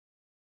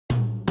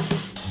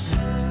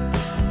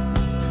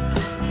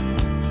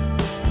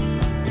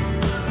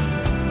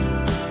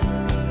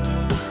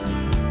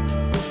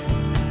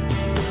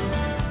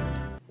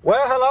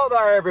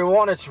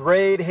everyone, it's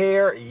Reed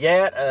here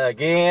yet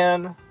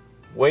again.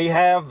 We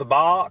have the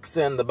box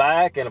in the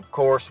back, and of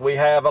course we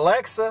have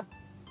Alexa.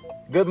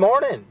 Good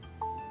morning.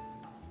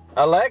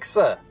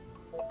 Alexa,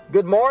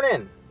 good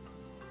morning.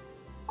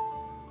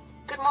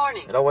 Good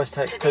morning. It always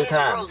takes Today 2 times.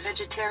 Today is World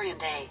Vegetarian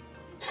Day.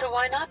 So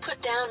why not put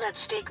down that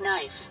steak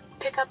knife,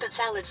 pick up a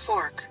salad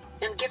fork,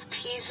 and give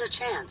peas a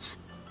chance?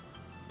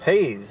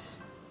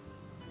 Peas?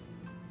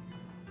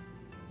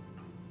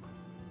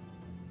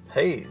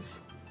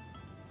 Peas.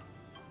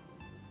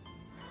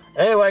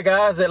 Anyway,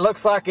 guys, it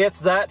looks like it's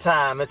that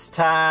time. It's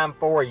time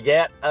for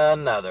yet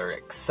another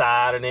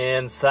exciting,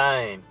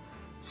 insane,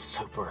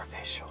 super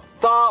official,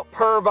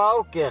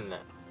 thought-provoking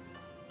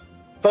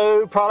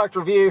food product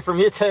review from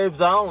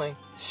YouTube's only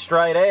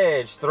straight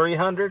edge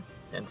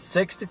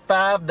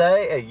 365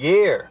 day a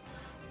year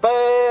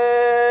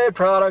food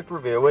product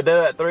review. We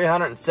do it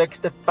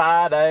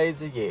 365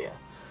 days a year.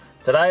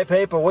 Today,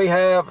 people, we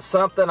have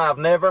something I've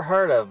never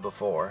heard of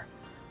before,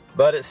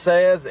 but it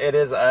says it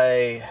is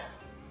a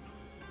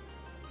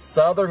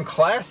Southern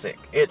classic.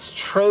 It's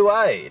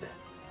Tru-Ade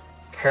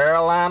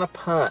Carolina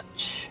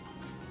Punch.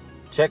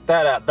 Check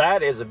that out.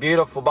 That is a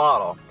beautiful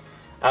bottle.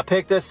 I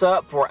picked this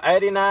up for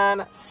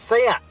 89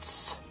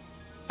 cents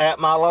at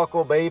my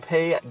local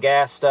BP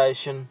gas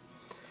station.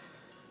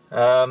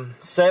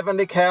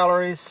 70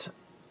 calories,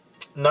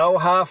 no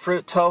high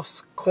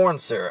fructose corn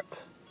syrup,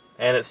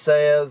 and it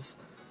says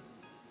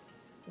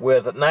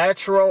with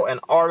natural and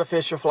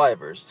artificial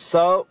flavors.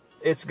 So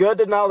it's good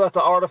to know that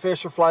the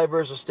artificial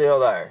flavors are still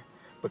there,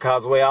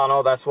 because we all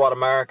know that's what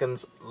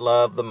Americans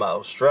love the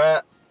most,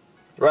 right?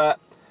 Right.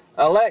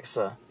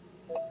 Alexa,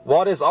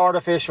 what is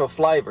artificial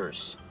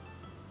flavors?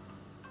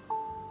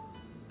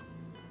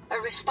 A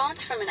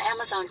response from an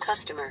Amazon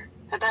customer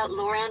about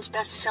Loran's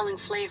best-selling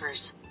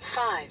flavors,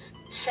 5,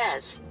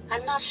 says,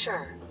 I'm not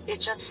sure. It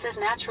just says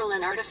natural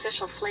and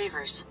artificial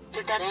flavors.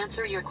 Did that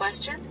answer your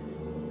question?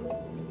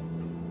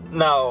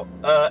 No.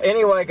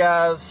 Anyway,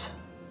 guys,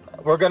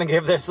 we're going to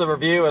give this a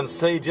review and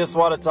see just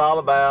what it's all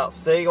about.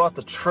 See what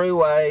the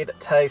Tru-Ade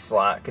tastes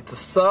like. It's a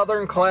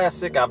Southern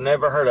classic I've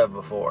never heard of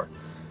before.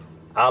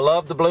 I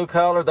love the blue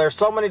color. There's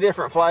so many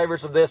different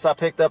flavors of this. I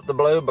picked up the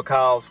blue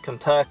because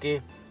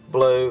Kentucky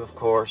blue, of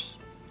course.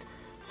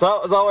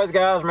 So, as always,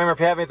 guys, remember, if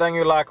you have anything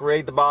you'd like to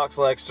read the box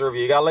Alexa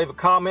review, you got to leave a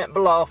comment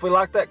below. If we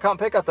like that,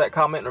 pick up that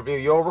comment and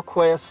review your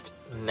request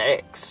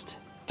next.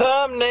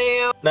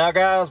 Thumbnail! Now,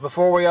 guys,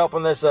 before we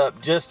open this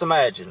up, just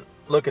imagine.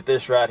 Look at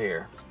this right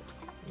here.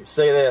 You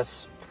see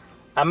this?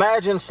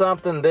 Imagine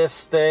something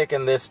this thick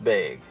and this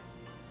big.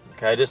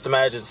 Okay, just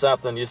imagine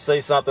something. You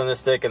see something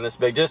this thick and this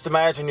big. Just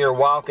imagine you're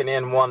walking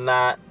in one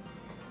night,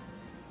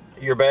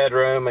 your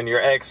bedroom, and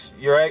your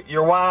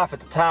wife at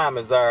the time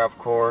is there, of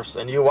course,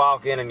 and you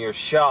walk in and you're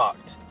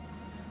shocked,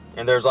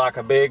 and there's like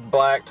a big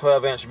black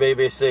 12-inch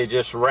BBC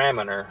just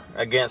ramming her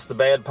against the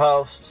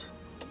bedpost,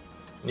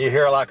 and you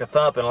hear like a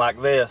thumping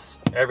like this.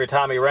 Every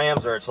time he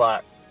rams her, it's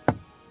like.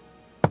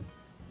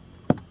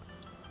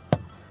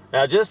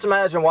 Now just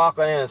imagine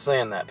walking in and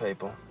seeing that,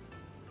 people.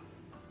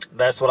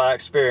 That's what I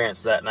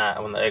experienced that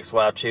night when the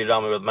ex-wife cheated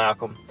on me with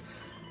Malcolm.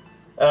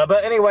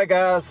 But anyway,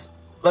 guys,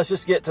 let's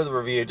just get to the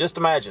review. Just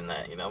imagine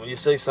that, you know, when you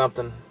see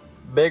something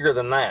bigger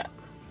than that.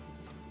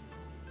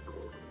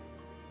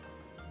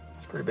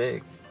 It's pretty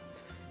big.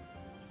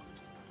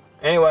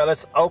 Anyway,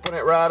 let's open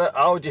it right up.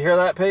 Oh, did you hear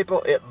that,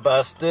 people? It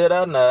busted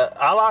a nut.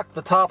 I like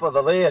the top of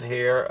the lid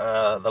here.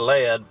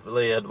 The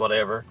lid,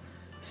 whatever.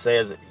 It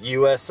says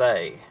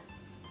USA.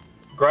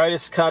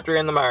 Greatest country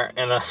in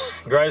America.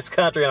 Greatest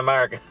country in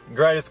America.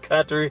 Greatest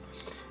country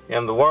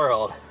in the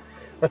world.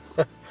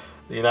 The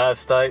United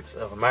States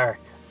of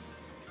America.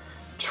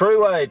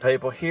 Tru-Ade,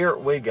 people, here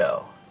we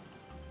go.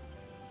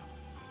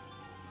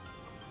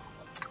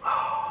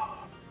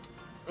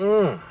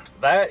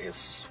 That is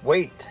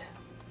sweet.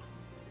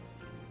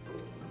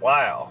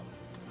 Wow.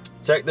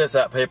 Check this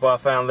out, people. I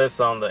found this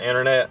on the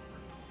internet.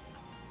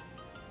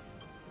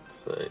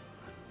 Let's see.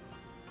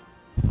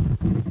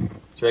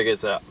 Check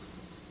this out.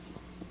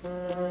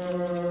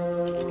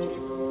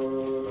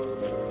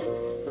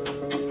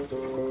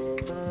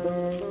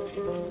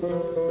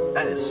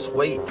 That is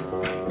sweet.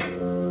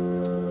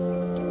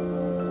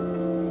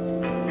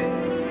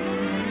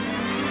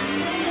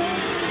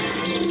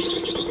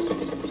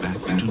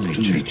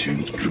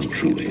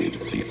 Tru-Ade,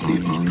 the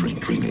orange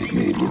drink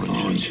made with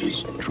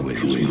oranges.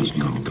 Tru-Ade is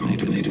not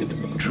contaminated.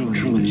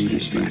 Tru-Ade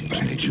is back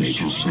to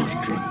nature's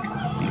soft drink.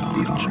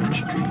 The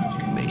orange drink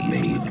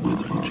made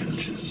with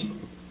oranges.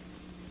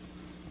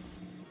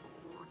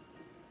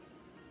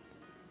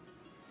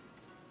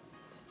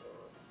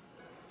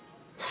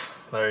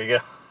 There you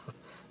go.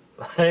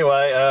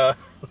 Anyway,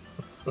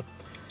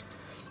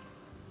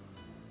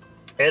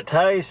 it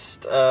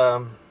tastes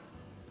kind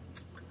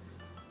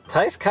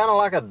of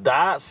like a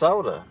diet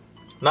soda.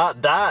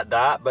 Not diet,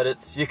 but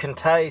it's, you can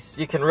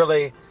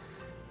really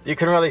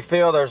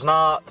feel there's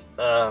not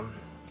a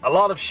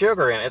lot of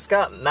sugar in it. It's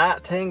got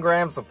 19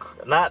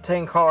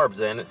 carbs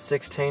in it,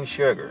 16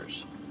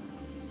 sugars.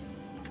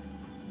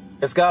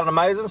 It's got an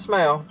amazing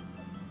smell.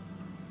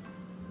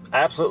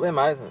 Absolutely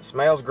amazing. It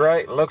smells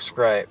great, looks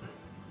great.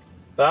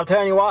 But I'm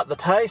telling you what, the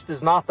taste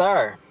is not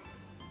there.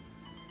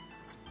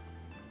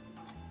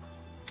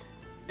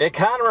 It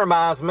kind of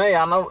reminds me,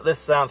 I know this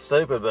sounds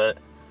stupid, but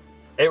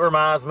it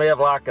reminds me of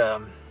like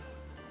a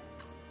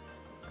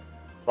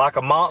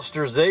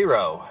Monster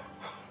Zero.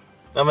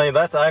 I mean,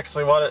 that's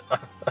actually what it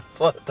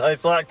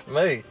tastes like to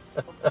me.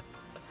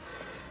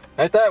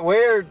 Ain't that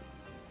weird?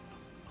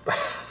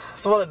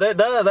 That's what it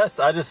does.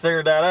 I just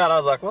figured that out. I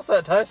was like, what's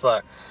that taste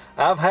like?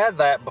 I've had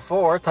that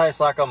before. It tastes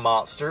like a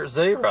Monster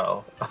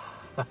Zero.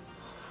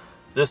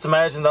 Just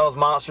imagine those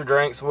monster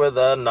drinks with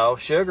no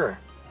sugar.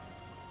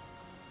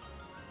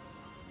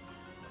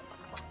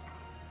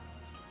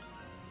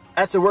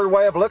 That's a weird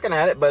way of looking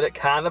at it, but it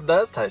kind of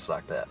does taste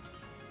like that.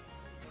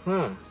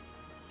 Now,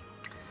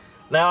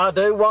 I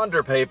do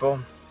wonder, people.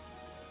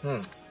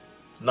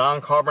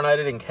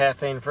 Non-carbonated and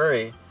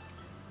caffeine-free.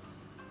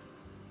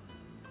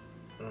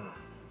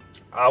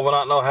 I will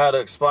not know how to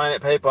explain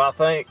it, people. I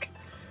think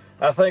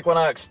when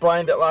I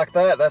explained it like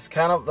that, that's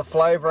kind of the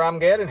flavor I'm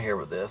getting here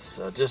with this.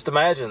 Just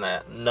imagine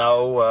that.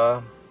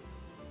 No,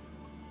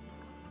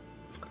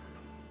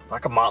 it's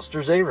like a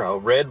Monster Zero,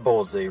 Red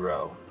Bull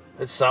Zero.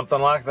 It's something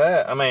like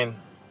that. I mean,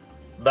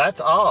 that's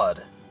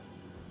odd.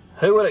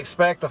 Who would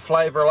expect a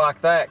flavor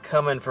like that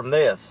coming from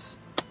this?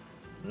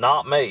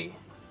 Not me.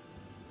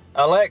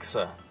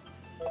 Alexa,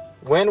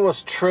 when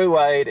was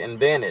Tru-Ade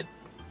invented?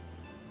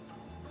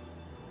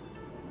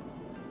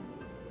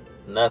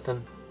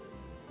 Nothing.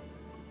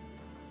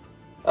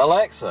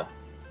 Alexa.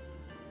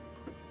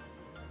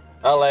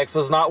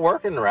 Alexa's not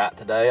working right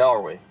today,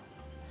 are we?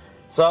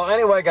 So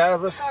anyway,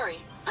 guys, let's... Sorry,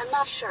 I'm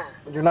not sure.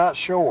 You're not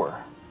sure.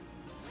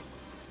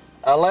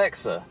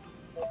 Alexa,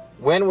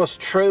 when was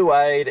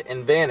Tru-Ade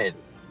invented?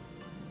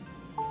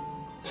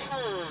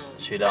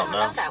 She don't know.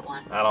 I don't know that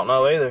one. I don't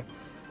know either.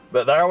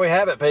 But there we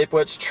have it, people.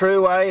 It's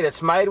Tru-Ade.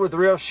 It's made with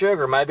real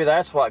sugar. Maybe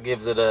that's what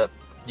gives it a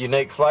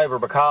unique flavor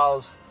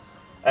because,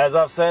 as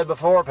I've said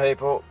before,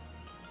 people,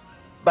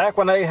 back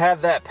when they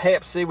had that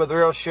Pepsi with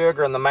real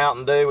sugar and the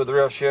Mountain Dew with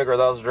real sugar,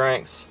 those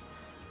drinks,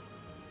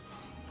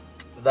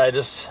 they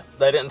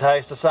didn't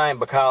taste the same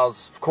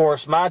because, of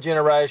course, my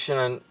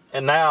generation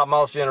and now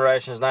most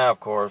generations now, of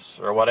course,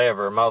 or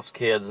whatever, most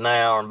kids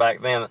now and back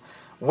then,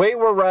 we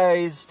were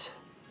raised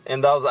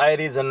in those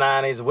 80s and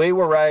 90s, we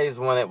were raised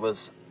when it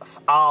was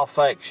all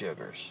fake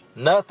sugars.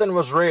 Nothing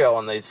was real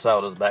in these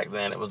sodas back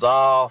then. It was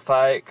all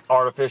fake,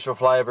 artificial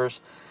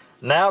flavors.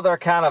 Now they're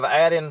kind of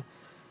adding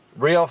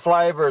real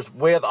flavors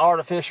with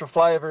artificial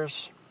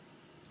flavors,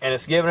 and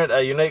it's giving it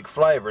a unique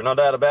flavor, no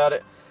doubt about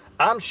it.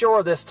 I'm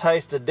sure this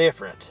tasted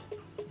different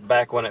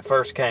back when it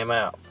first came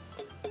out.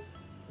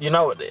 You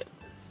know it did.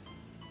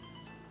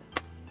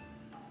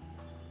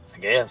 I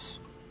guess.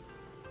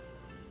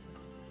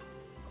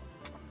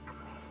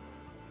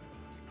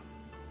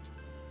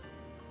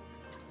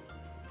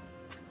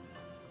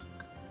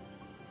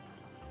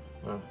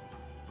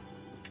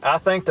 I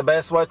think the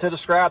best way to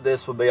describe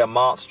this would be a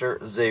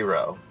Monster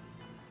Zero.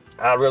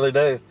 I really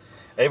do.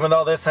 Even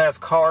though this has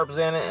carbs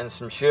in it and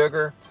some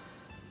sugar,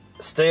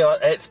 still,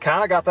 it's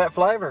kind of got that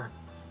flavor.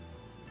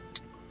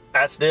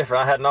 That's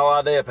different. I had no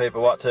idea,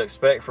 people, what to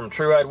expect from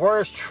Tru-Ade. Where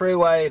is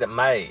Tru-Ade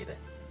made?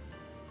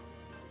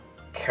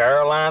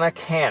 Carolina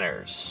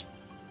Canners.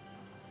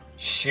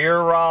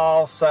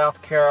 Sherall,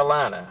 South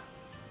Carolina.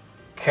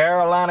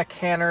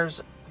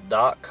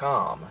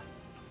 CarolinaCanners.com.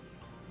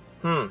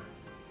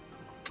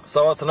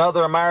 So it's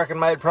another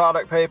American-made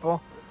product,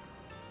 people.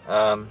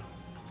 I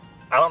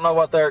don't know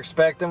what they're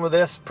expecting with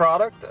this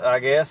product. I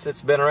guess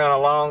it's been around a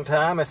long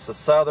time. It's a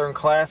Southern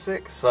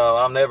classic, so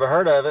I've never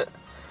heard of it.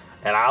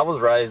 And I was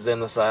raised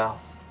in the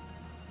South.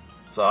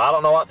 So I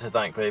don't know what to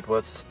think,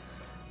 people.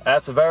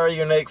 That's a very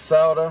unique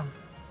soda.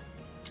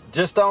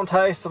 Just on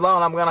taste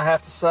alone, I'm going to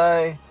have to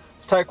say,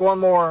 let's take one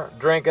more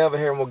drink over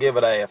here and we'll give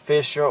it an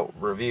official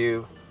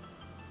review.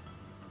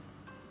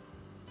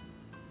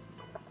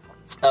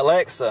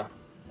 Alexa,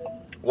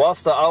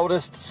 what's the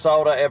oldest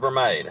soda ever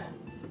made?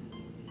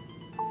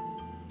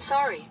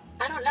 Sorry,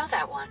 I don't know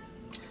that one.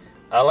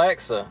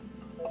 Alexa,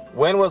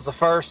 when was the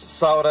first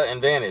soda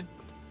invented?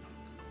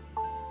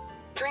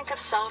 Drink of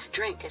soft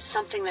drink is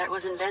something that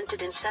was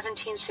invented in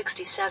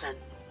 1767.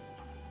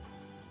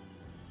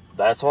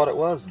 That's what it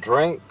was.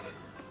 Drink.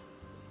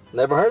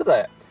 Never heard of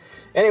that.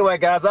 Anyway,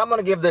 guys, I'm going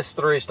to give this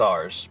 3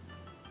 stars.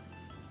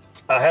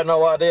 I had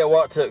no idea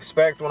what to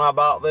expect when I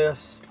bought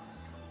this.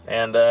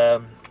 And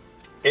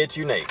it's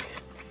unique.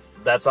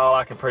 That's all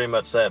I can pretty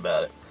much say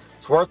about it.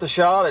 It's worth a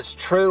shot. It's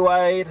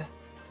Tru-Ade.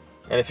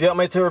 And if you want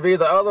me to review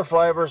the other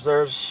flavors,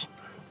 there's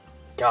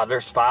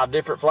 5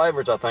 different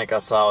flavors I think I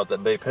saw at the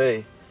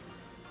BP.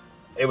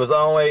 It was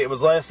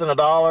less than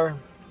 $1.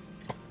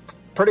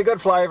 Pretty good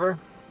flavor.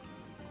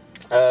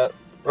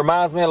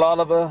 Reminds me a lot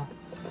of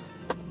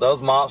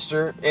those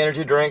Monster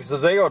energy drinks. The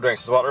Zero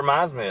drinks is what it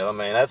reminds me of. I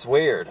mean, that's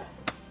weird.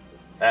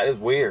 That is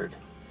weird.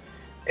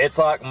 It's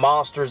like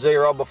Monster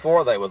Zero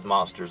before they was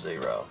Monster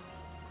Zero.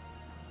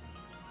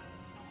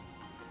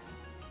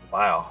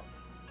 Wow.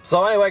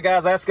 So anyway,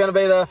 guys, that's going to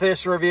be the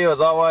official review. As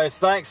always,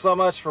 thanks so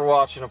much for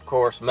watching. Of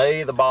course,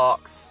 me, the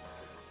box,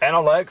 and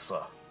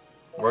Alexa.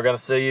 We're going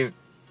to see you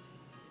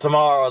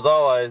tomorrow, as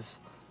always,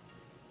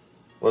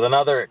 with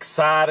another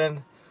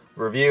exciting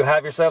review.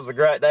 Have yourselves a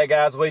great day,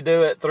 guys. We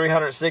do it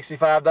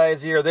 365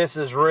 days a year. This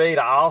is Reed,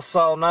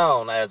 also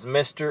known as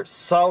Mr.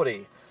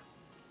 Sody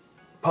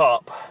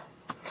Pop.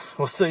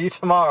 We'll see you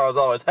tomorrow, as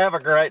always. Have a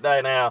great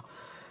day now.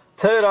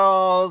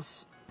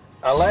 Toodles.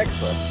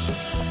 Alexa,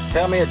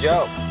 tell me a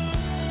joke.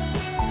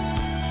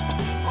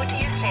 What do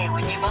you say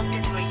when you bumped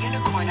into a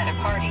unicorn at a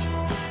party?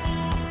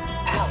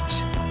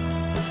 Ouch.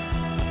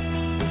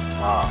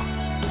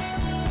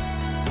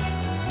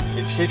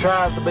 She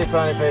tries to be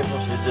funny, people.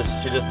 She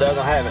just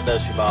doesn't have it,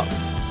 does she, Box?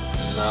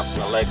 No,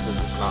 Alexa's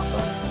just not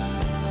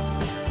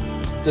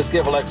funny. Just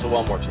give Alexa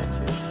one more chance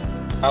here.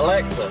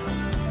 Alexa,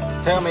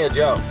 tell me a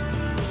joke.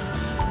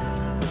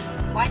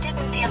 Why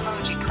didn't the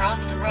emoji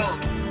cross the road?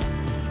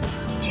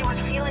 He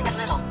was feeling a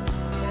little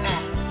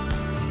meh.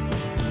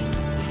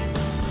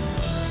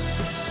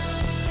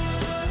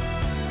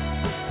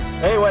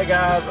 Anyway,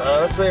 guys,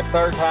 let's see if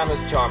third time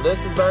is a charm.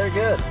 This is very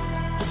good.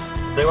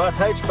 Do I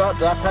taste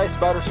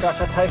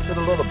butterscotch? I tasted a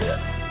little bit,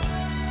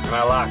 and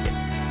I like it.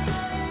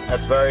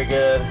 That's very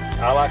good.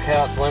 I like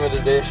how it's limited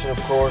edition, of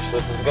course.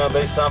 This is going to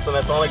be something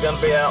that's only going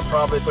to be out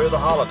probably through the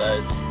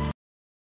holidays.